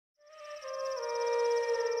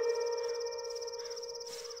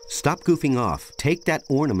Stop goofing off. Take that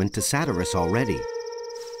ornament to Satyrus already.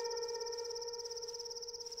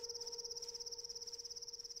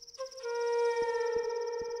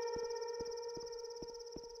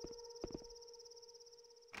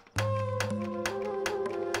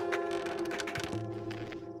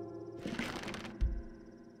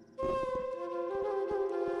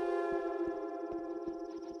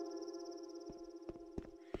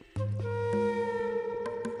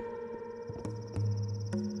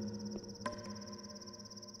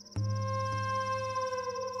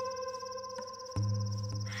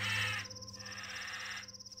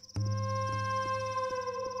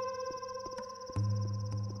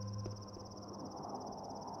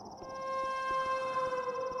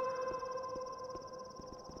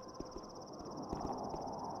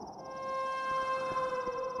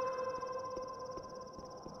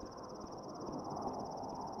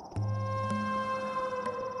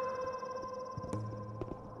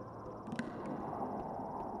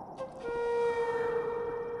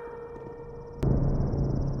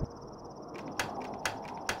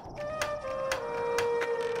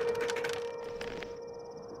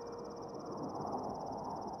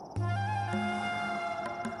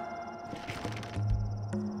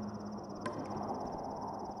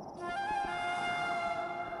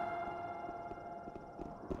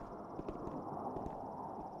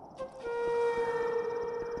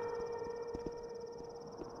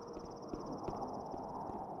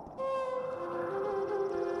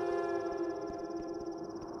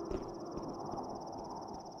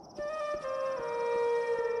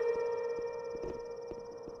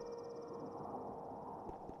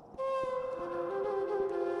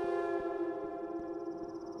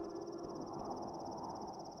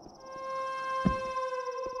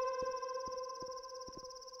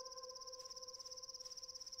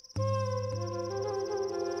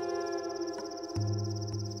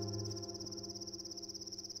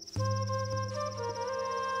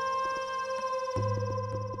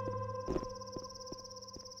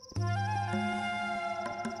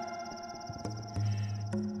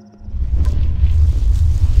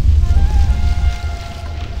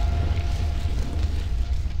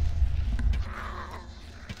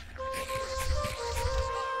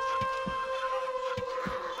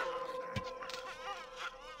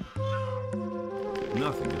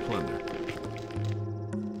 Nothing to plunder.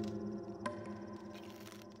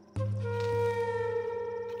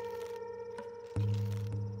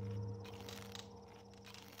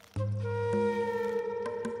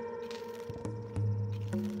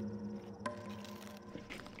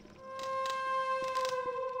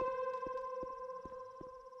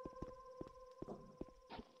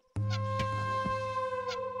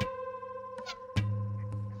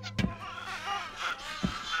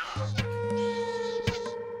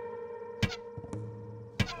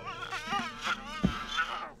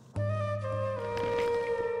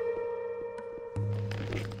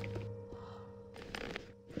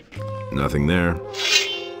 Nothing there.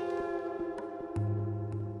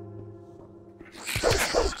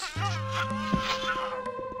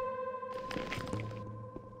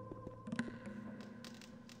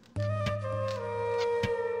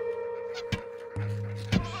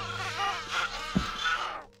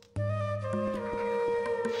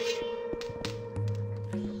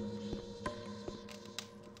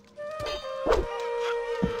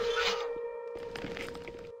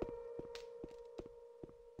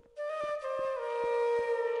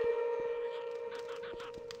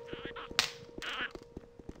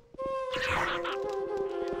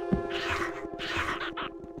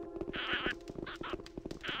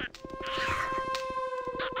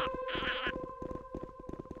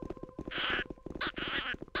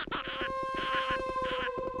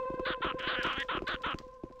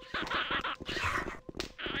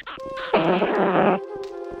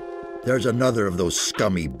 There's another of those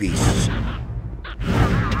scummy beasts.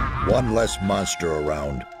 One less monster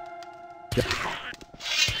around.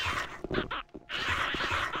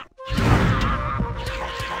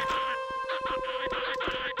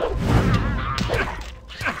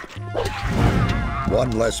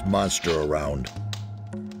 One less monster around.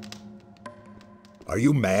 Are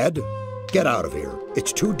you mad? Get out of here.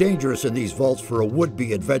 It's too dangerous in these vaults for a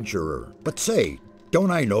would-be adventurer. But say,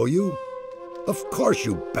 don't I know you? Of course,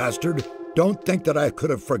 you bastard. Don't think that I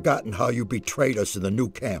could have forgotten how you betrayed us in the new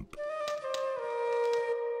camp.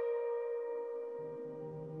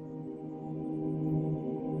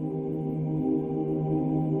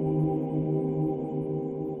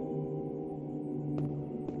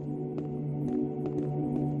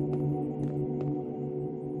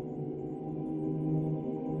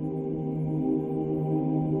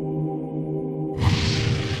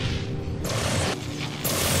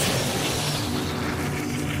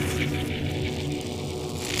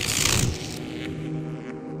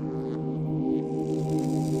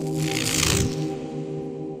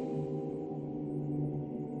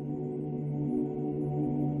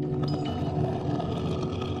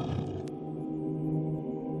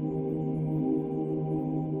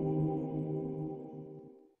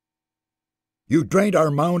 You drained our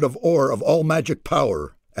mound of ore of all magic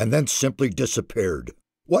power, and then simply disappeared.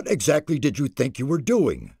 What exactly did you think you were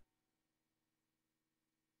doing?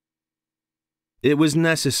 It was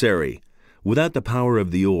necessary. Without the power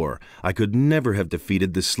of the ore, I could never have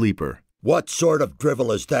defeated the Sleeper. What sort of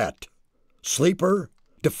drivel is that? Sleeper?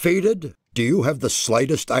 Defeated? Do you have the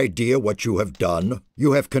slightest idea what you have done?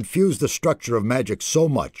 You have confused the structure of magic so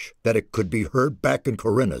much that it could be heard back in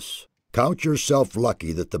Khorinis. Count yourself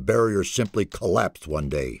lucky that the barrier simply collapsed one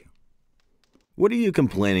day. What are you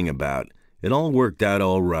complaining about? It all worked out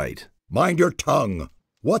all right. Mind your tongue!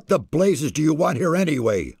 What the blazes do you want here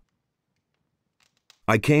anyway?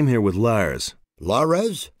 I came here with Lars.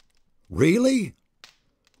 Lares? Really?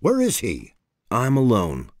 Where is he? I'm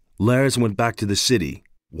alone. Lars went back to the city.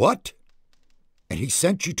 What? And he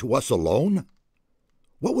sent you to us alone?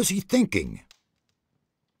 What was he thinking?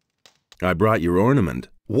 I brought your ornament.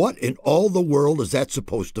 What in all the world is that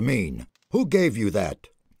supposed to mean? Who gave you that?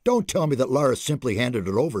 Don't tell me that Lars simply handed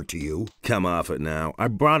it over to you. Come off it now. I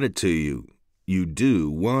brought it to you. You do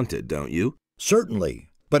want it, don't you? Certainly.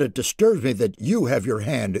 But it disturbs me that you have your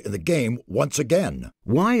hand in the game once again.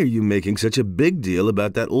 Why are you making such a big deal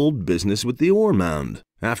about that old business with the ore mound?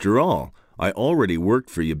 After all, I already worked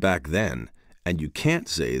for you back then, and you can't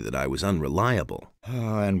say that I was unreliable.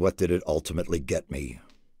 And what did it ultimately get me?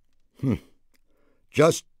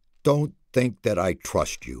 Just don't think that I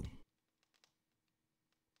trust you.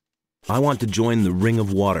 I want to join the Ring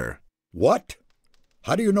of Water. What?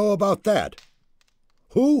 How do you know about that?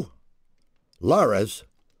 Who? Lars?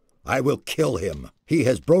 I will kill him. He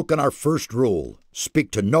has broken our first rule. Speak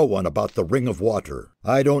to no one about the Ring of Water.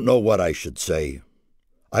 I don't know what I should say.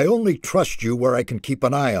 I only trust you where I can keep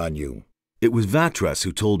an eye on you. It was Vatras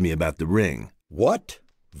who told me about the ring. What?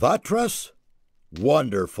 Vatras?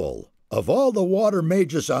 Wonderful. Of all the water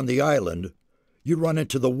mages on the island, you run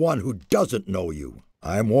into the one who doesn't know you.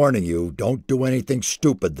 I'm warning you, don't do anything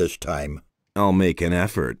stupid this time. I'll make an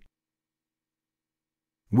effort.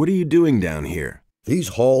 What are you doing down here? These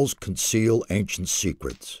halls conceal ancient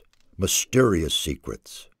secrets, mysterious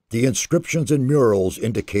secrets. The inscriptions and murals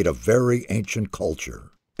indicate a very ancient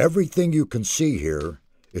culture. Everything you can see here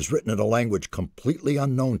is written in a language completely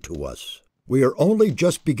unknown to us. We are only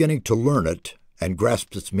just beginning to learn it and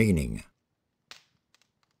grasp its meaning.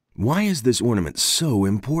 Why is this ornament so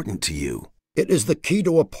important to you? It is the key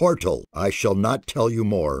to a portal. I shall not tell you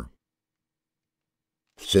more.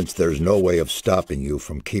 Since there's no way of stopping you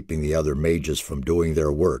from keeping the other mages from doing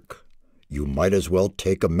their work, you might as well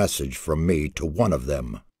take a message from me to one of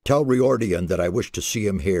them. Tell Riordan that I wish to see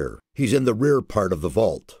him here. He's in the rear part of the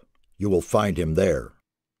vault. You will find him there.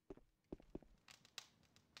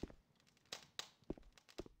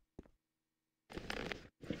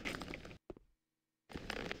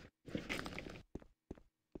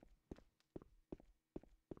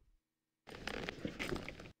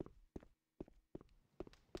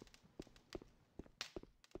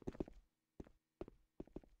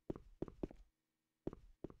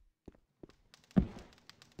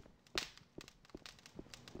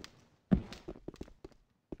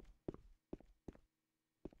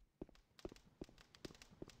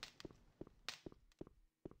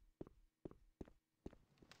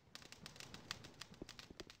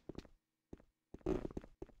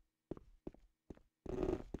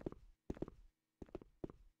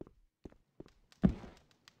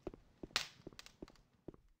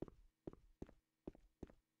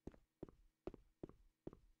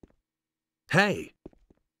 Hey!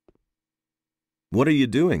 What are you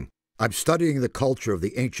doing? I'm studying the culture of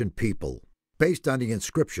the ancient people. Based on the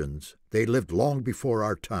inscriptions, they lived long before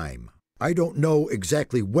our time. I don't know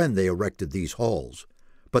exactly when they erected these halls,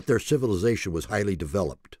 but their civilization was highly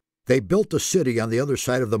developed. They built a city on the other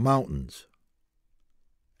side of the mountains,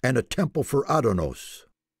 and a temple for Adonos.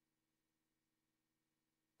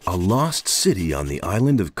 A lost city on the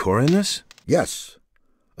island of Khorinis? Yes.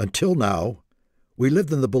 Until now, we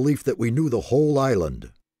lived in the belief that we knew the whole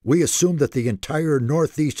island. We assumed that the entire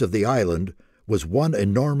northeast of the island was one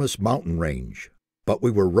enormous mountain range. But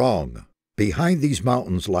we were wrong. Behind these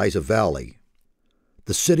mountains lies a valley.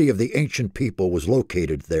 The city of the ancient people was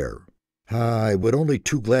located there. I would only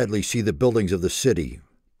too gladly see the buildings of the city,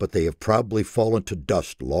 but they have probably fallen to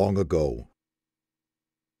dust long ago.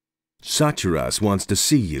 Satyaras wants to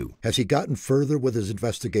see you. Has he gotten further with his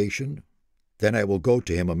investigation? Then I will go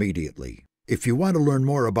to him immediately. If you want to learn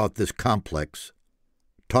more about this complex,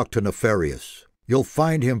 talk to Nefarious. You'll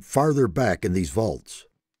find him farther back in these vaults.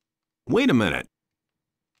 Wait a minute.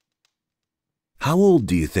 How old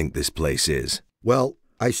do you think this place is? Well,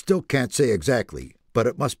 I still can't say exactly, but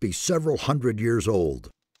it must be several hundred years old.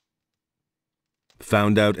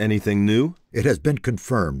 Found out anything new? It has been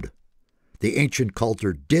confirmed. The ancient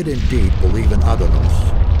culture did indeed believe in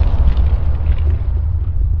Adonos.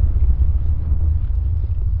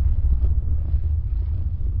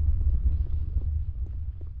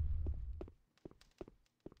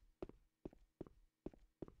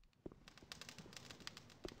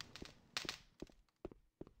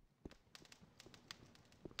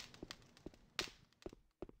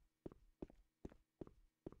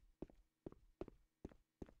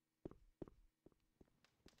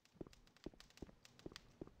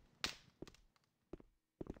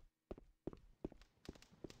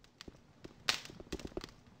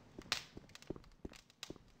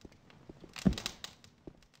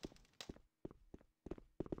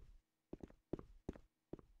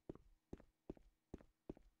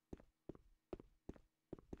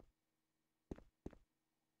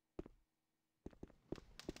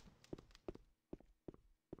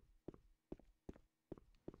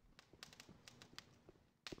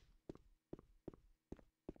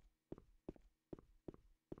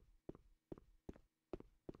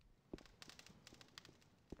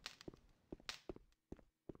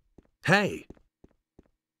 Hey!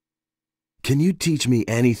 Can you teach me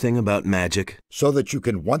anything about magic? So that you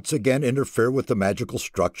can once again interfere with the magical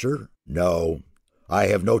structure? No, I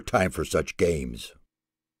have no time for such games.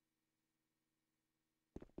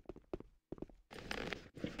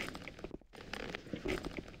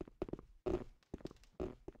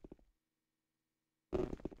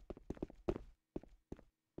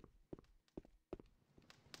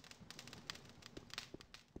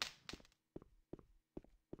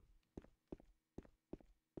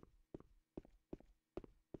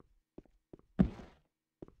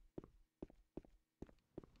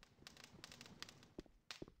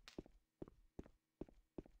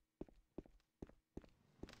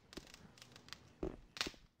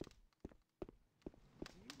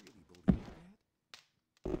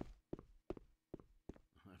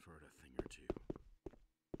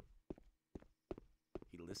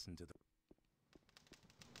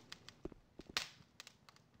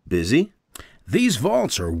 Busy? These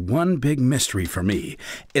vaults are one big mystery for me.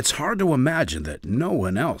 It's hard to imagine that no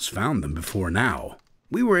one else found them before now.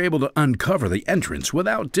 We were able to uncover the entrance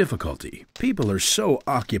without difficulty. People are so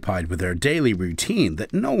occupied with their daily routine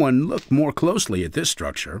that no one looked more closely at this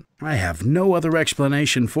structure. I have no other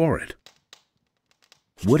explanation for it.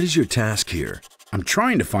 What is your task here? I'm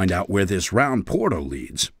trying to find out where this round portal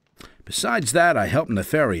leads. Besides that, I helped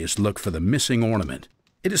Nefarious look for the missing ornament.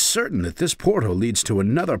 It is certain that this portal leads to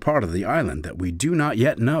another part of the island that we do not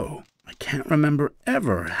yet know. I can't remember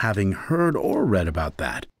ever having heard or read about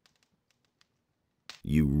that.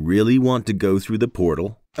 You really want to go through the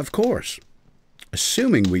portal? Of course.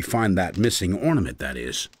 Assuming we find that missing ornament, that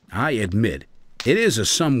is. I admit, it is a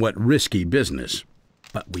somewhat risky business.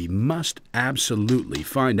 But we must absolutely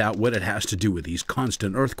find out what it has to do with these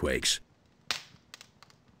constant earthquakes.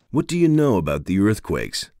 What do you know about the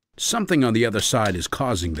earthquakes? Something on the other side is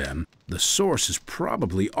causing them. The source is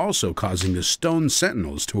probably also causing the stone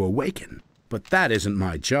sentinels to awaken. But that isn't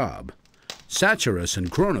my job. Satyrus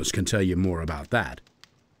and Kronos can tell you more about that.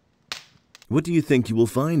 What do you think you will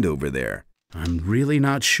find over there? I'm really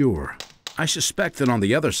not sure. I suspect that on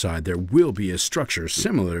the other side there will be a structure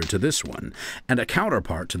similar to this one, and a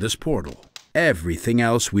counterpart to this portal. Everything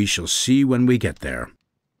else we shall see when we get there.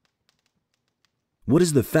 What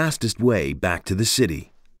is the fastest way back to the city?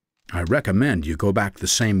 I recommend you go back the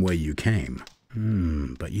same way you came.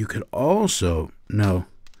 But you could also... No,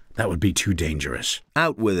 that would be too dangerous.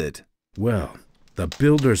 Out with it. Well, the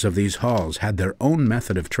builders of these halls had their own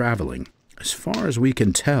method of traveling. As far as we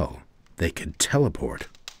can tell, they could teleport.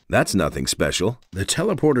 That's nothing special. The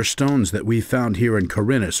teleporter stones that we found here in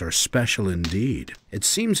Khorinis are special indeed. It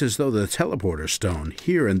seems as though the teleporter stone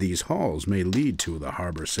here in these halls may lead to the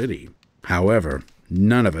harbor city. However,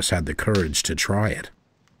 none of us had the courage to try it.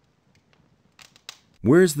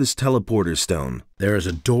 Where's this teleporter stone? There is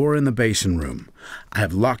a door in the basin room. I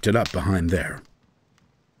have locked it up behind there.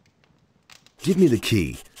 Give me the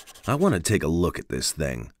key. I want to take a look at this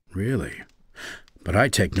thing. Really? But I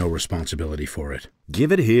take no responsibility for it.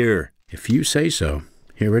 Give it here. If you say so,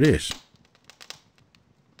 here it is.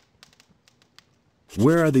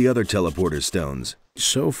 Where are the other teleporter stones?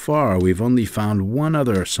 So far, we've only found one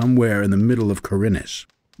other somewhere in the middle of Khorinis,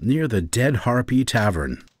 near the Dead Harpy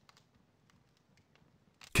Tavern.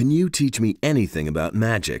 Can you teach me anything about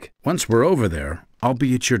magic? Once we're over there, I'll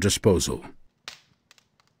be at your disposal.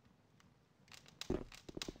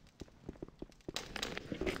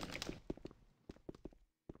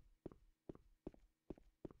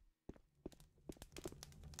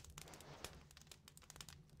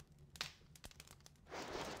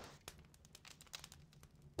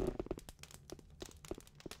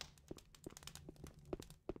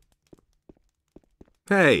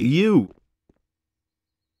 Hey, you!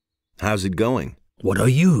 How's it going? What are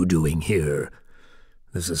you doing here?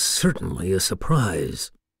 This is certainly a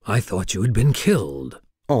surprise. I thought you had been killed.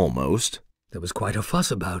 Almost. There was quite a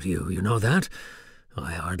fuss about you, you know that?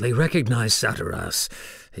 I hardly recognized Satyrus.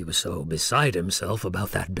 He was so beside himself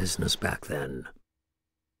about that business back then.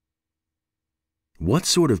 What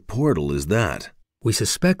sort of portal is that? We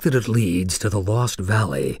suspect that it leads to the Lost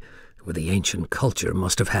Valley, where the ancient culture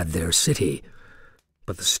must have had their city.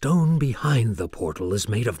 But the stone behind the portal is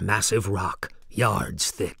made of massive rock, yards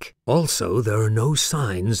thick. Also, there are no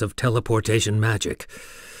signs of teleportation magic.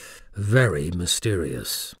 Very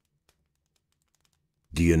mysterious.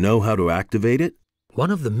 Do you know how to activate it? One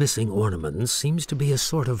of the missing ornaments seems to be a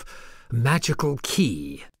sort of magical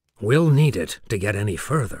key. We'll need it to get any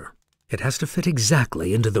further. It has to fit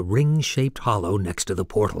exactly into the ring-shaped hollow next to the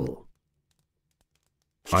portal.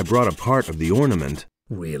 I brought a part of the ornament.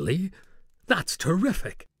 Really? That's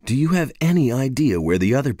terrific. Do you have any idea where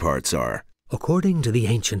the other parts are? According to the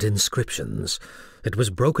ancient inscriptions, it was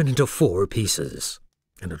broken into 4 pieces,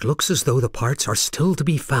 and it looks as though the parts are still to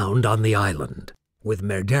be found on the island. With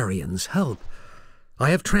Merdarian's help, I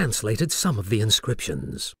have translated some of the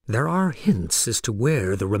inscriptions. There are hints as to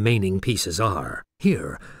where the remaining pieces are.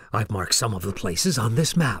 Here, I've marked some of the places on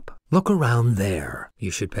this map. Look around there.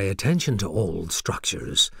 You should pay attention to old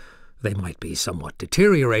structures. They might be somewhat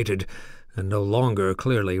deteriorated and no longer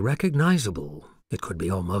clearly recognizable. It could be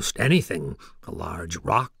almost anything. A large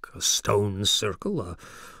rock, a stone circle, a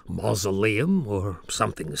mausoleum, or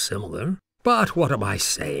something similar. But what am I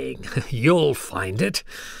saying? You'll find it.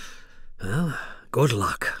 Well, good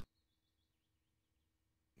luck.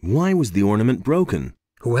 Why was the ornament broken?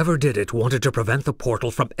 Whoever did it wanted to prevent the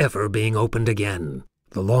portal from ever being opened again.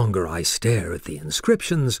 The longer I stare at the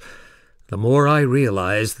inscriptions, the more I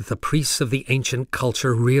realize that the priests of the ancient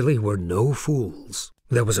culture really were no fools.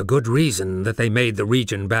 There was a good reason that they made the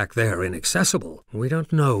region back there inaccessible. We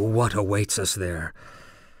don't know what awaits us there,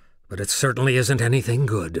 but it certainly isn't anything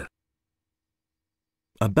good.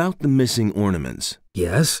 About the missing ornaments.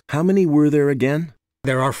 Yes? How many were there again?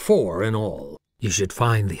 There are 4 in all. You should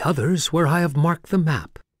find the others where I have marked the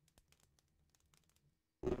map.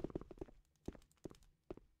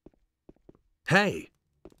 Hey!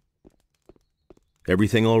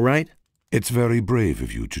 Everything all right? It's very brave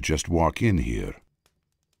of you to just walk in here.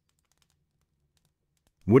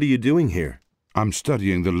 What are you doing here? I'm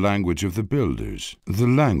studying the language of the builders. The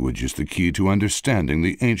language is the key to understanding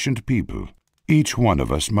the ancient people. Each one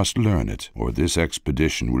of us must learn it, or this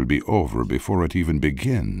expedition will be over before it even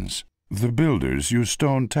begins. The builders use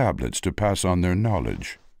stone tablets to pass on their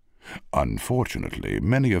knowledge. Unfortunately,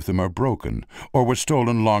 many of them are broken or were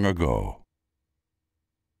stolen long ago.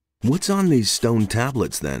 What's on these stone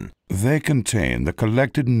tablets, then? They contain the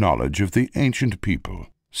collected knowledge of the ancient people.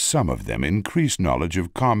 Some of them increase knowledge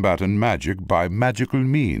of combat and magic by magical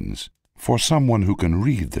means. For someone who can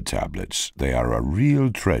read the tablets, they are a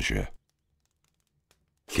real treasure.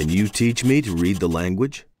 Can you teach me to read the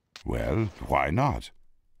language? Well, why not?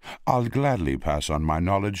 I'll gladly pass on my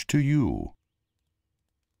knowledge to you.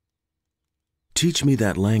 Teach me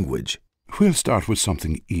that language. We'll start with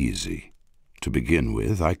something easy. To begin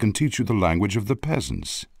with, I can teach you the language of the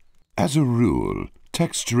peasants. As a rule,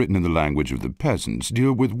 texts written in the language of the peasants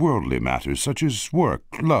deal with worldly matters such as work,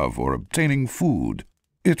 love, or obtaining food.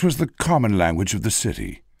 It was the common language of the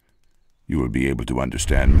city. You will be able to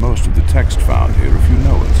understand most of the text found here if you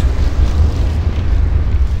know it.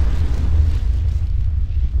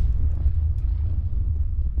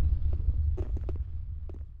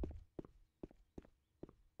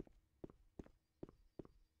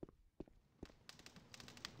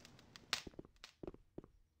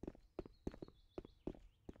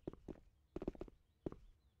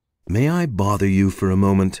 May I bother you for a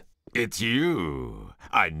moment? It's you.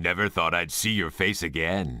 I never thought I'd see your face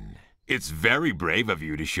again. It's very brave of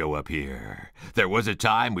you to show up here. There was a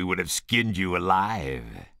time we would have skinned you alive.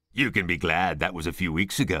 You can be glad that was a few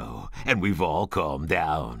weeks ago, and we've all calmed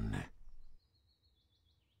down.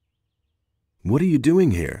 What are you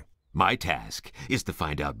doing here? My task is to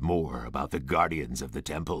find out more about the guardians of the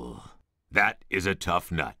temple. That is a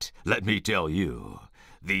tough nut, let me tell you.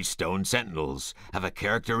 These stone sentinels have a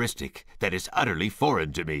characteristic that is utterly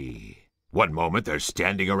foreign to me. One moment they're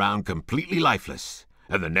standing around completely lifeless,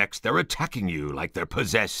 and the next they're attacking you like they're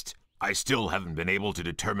possessed. I still haven't been able to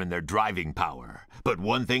determine their driving power, but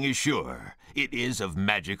one thing is sure, it is of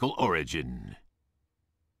magical origin.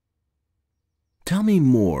 Tell me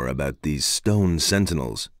more about these stone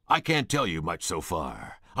sentinels. I can't tell you much so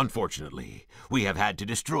far. Unfortunately, we have had to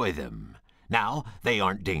destroy them. Now, they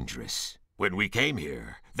aren't dangerous. When we came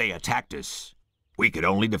here, they attacked us. We could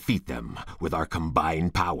only defeat them with our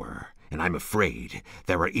combined power, and I'm afraid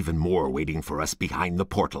there are even more waiting for us behind the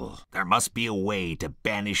portal. There must be a way to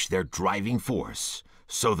banish their driving force,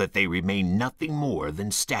 so that they remain nothing more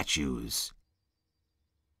than statues.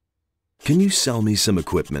 Can you sell me some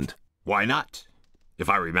equipment? Why not? If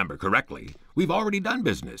I remember correctly, we've already done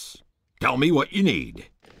business. Tell me what you need.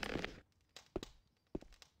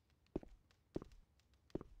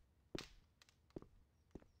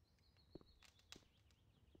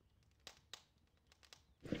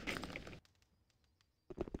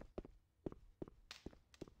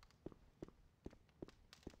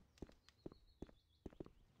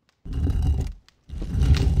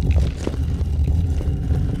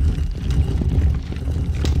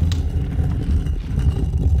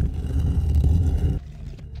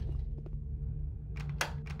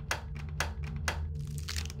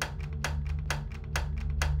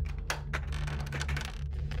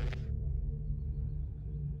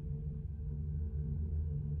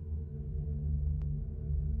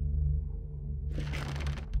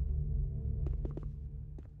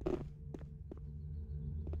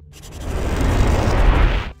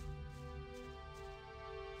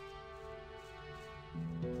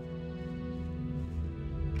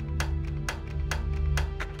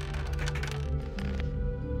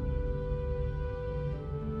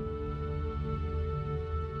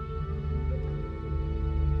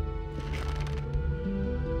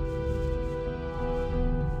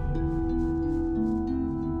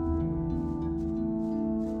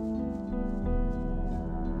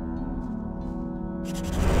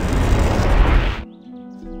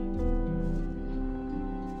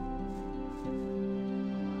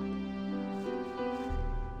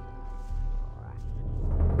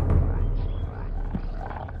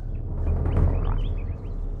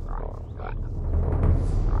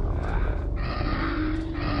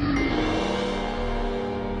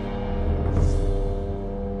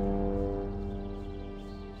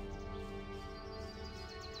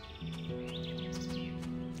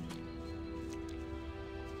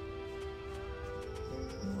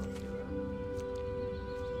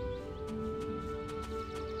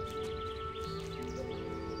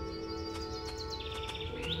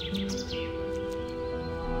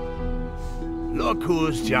 Look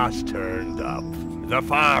who's just turned up. The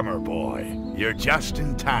farmer boy. You're just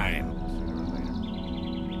in time.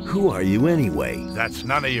 Who are you anyway? That's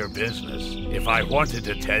none of your business. If I wanted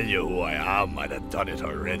to tell you who I am, I'd have done it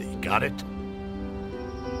already. Got it?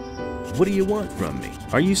 What do you want from me?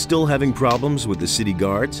 Are you still having problems with the city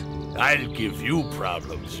guards? I'll give you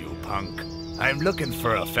problems, you punk. I'm looking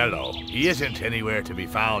for a fellow. He isn't anywhere to be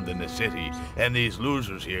found in the city, and these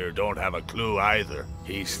losers here don't have a clue either.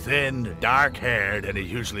 He's thin, dark-haired, and he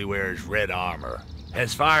usually wears red armor.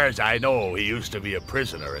 As far as I know, he used to be a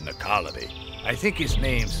prisoner in the colony. I think his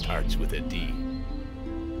name starts with a D.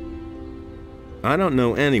 I don't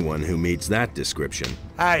know anyone who meets that description.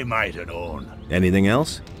 I might have known. Anything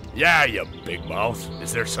else? Yeah, you big mouth.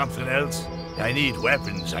 Is there something else? I need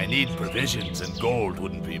weapons, I need provisions, and gold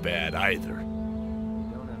wouldn't be bad either.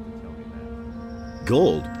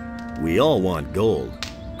 Gold? We all want gold.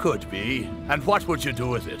 Could be. And what would you do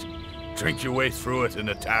with it? Drink your way through it in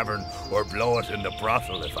a tavern, or blow it in the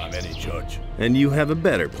brothel if I'm any judge. And you have a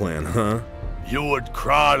better plan, huh? You would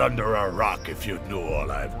crawl under a rock if you knew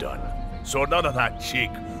all I've done. So none of that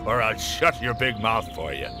cheek, or I'll shut your big mouth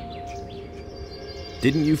for you.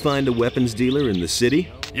 Didn't you find a weapons dealer in the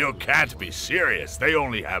city? You can't be serious. They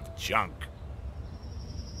only have junk.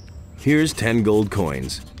 Here's 10 gold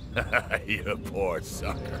coins. You poor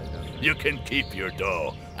sucker. You can keep your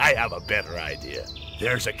dough. I have a better idea.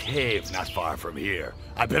 There's a cave not far from here.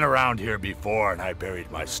 I've been around here before and I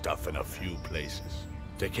buried my stuff in a few places.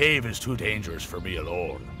 The cave is too dangerous for me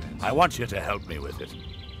alone. I want you to help me with it.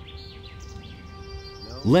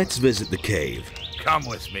 Let's visit the cave. Come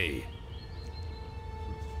with me.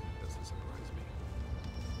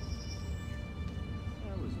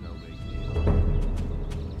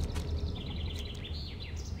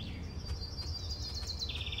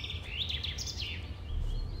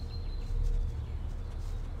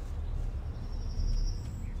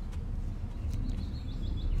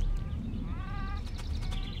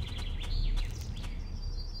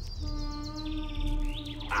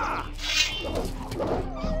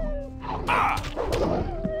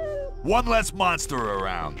 One less monster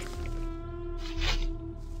around.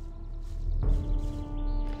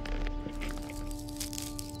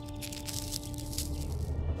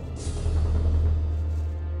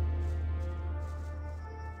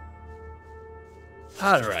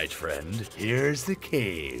 All right, friend. Here's the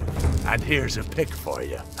cave. And here's a pick for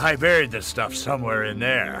you. I buried the stuff somewhere in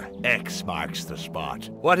there. X marks the spot.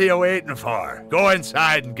 What are you waiting for? Go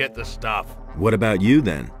inside and get the stuff. What about you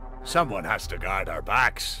then? Someone has to guard our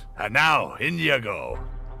backs. And now, in you go.